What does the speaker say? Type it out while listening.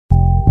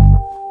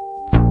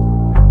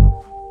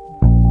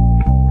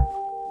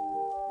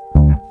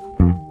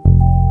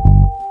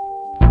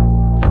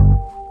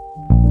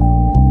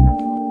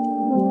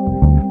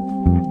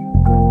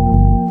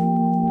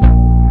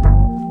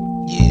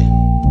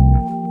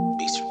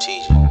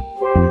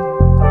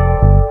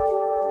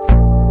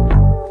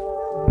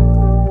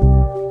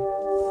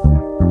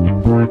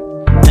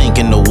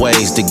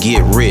to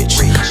get rich.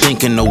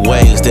 Thinking of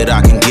ways that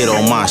I can get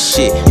on my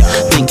shit.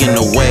 Thinking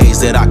of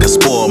ways that I can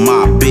spoil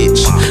my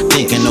bitch.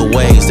 Thinking of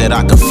ways that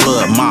I can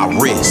flood my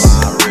wrist.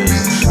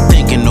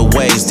 Thinking of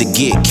ways to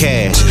get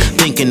cash.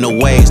 Thinking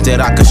of ways that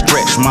I can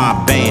stretch my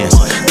bands.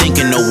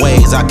 Thinking of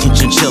ways I can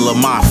chinchilla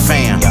my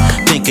fam.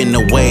 Thinking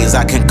of ways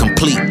I can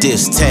complete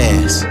this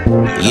task.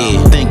 Yeah,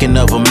 thinking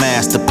of a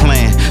master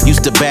plan.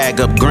 Used to bag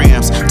up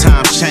grams.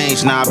 Times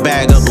change, now I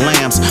bag up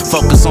lambs.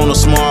 Focus on the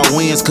small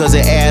wins cause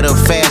it add up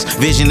fast.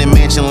 Vision and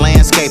mansion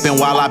landscaping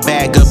while I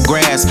bag up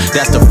grass.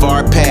 That's the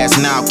far past.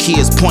 Now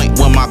kids point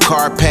when my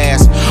car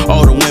pass.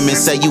 Older women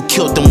say you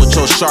killed them with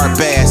your sharp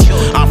ass.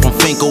 I'm from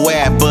Finkel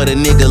Ave, but a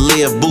nigga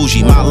live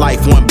bougie. My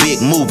life one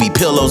big movie.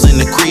 Pillows in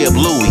the crib,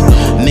 Louis.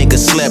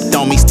 Niggas slept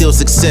on me, still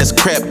success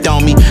crept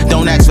on me.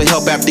 Don't ask for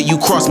help after you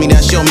cross me,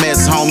 that's your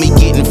mess, homie.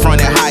 Get in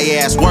front of high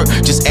ass work,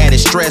 just added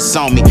stress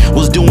on me.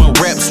 Was doing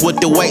reps with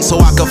the weight so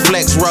I could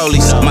flex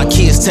rollies. My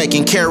kids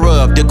taken care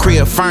of, the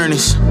crib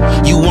furnished.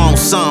 You want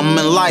something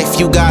in life,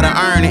 you gotta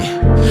earn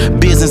it.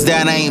 Business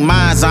that ain't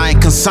mine, I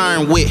ain't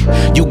concerned with.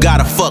 You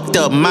got a fucked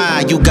up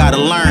mind, you gotta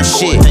learn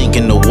shit.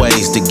 Thinking of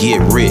ways to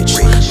get rich.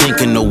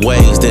 Thinking of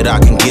ways that I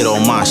can get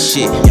on my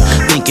shit.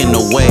 Thinking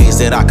of ways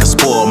that I can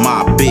spoil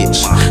my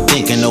bitch.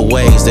 Thinking of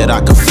ways that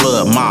I can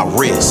flood my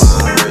wrist.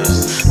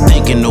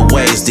 Thinking of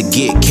ways to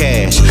get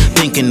cash.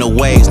 Thinking of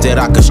ways that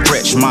I can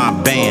stretch my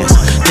bands.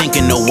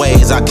 Thinking of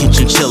ways I can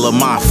chinchilla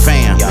my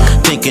fam.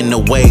 Thinking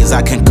of ways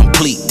I can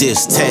complete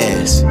this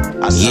task.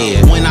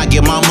 Yeah, when I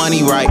get my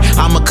money right,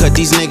 I'ma cut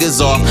these niggas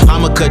off.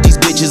 I'ma cut these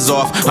bitches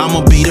off.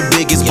 I'ma be the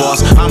biggest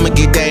boss. I'ma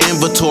get that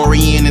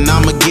inventory in and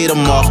I'ma get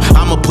them off.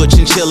 I'ma put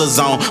chinchillas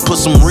on, put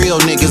some real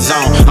niggas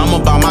on.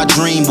 I'ma buy my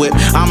dream whip.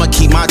 I'ma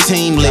keep my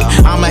team lit.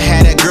 I'ma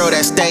have that girl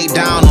that stayed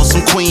down on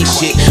some queen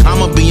shit.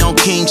 I'ma be on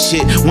king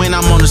shit when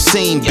I'm on the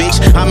scene,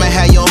 bitch. I'ma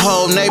have your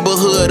whole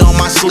neighborhood on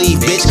my sleeve,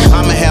 bitch.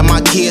 I'ma have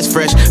my kids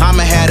fresh.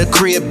 I'ma have the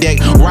crib deck.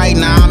 Right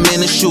now I'm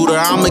in a shooter.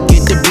 I'ma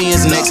get the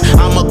Benz next.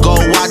 I'ma go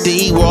out to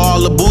eat where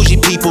all the bougie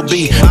people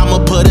be.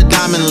 I'ma put a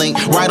diamond link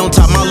right on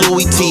top my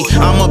Louis T.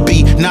 I'ma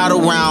be not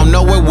around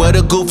nowhere where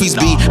the goofies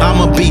be.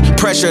 I'ma be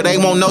pressure. They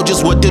won't know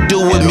just what to do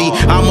with me.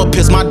 I'ma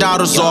piss my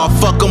daughters off.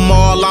 Fuck them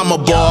all. I'm a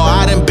ball.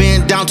 I done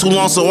been down too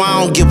long, so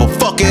I don't give a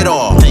fuck at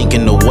all.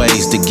 Thinking of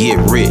ways to get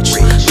rich.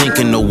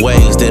 Thinking of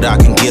ways that I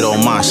can get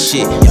on my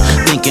shit.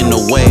 Thinking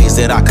of ways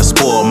that I can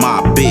spoil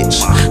my bitch.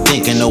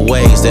 Thinking of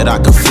ways that I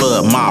can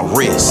flood my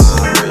wrist.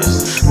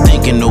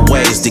 Thinking of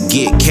ways to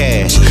get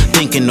cash.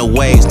 Thinking of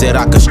ways that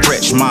I can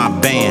stretch my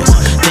bands.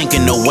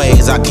 Thinking of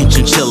ways I can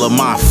chinchilla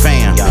my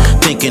fam.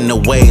 Thinking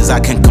of ways I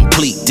can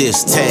complete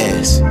this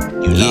task.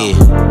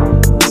 Yeah.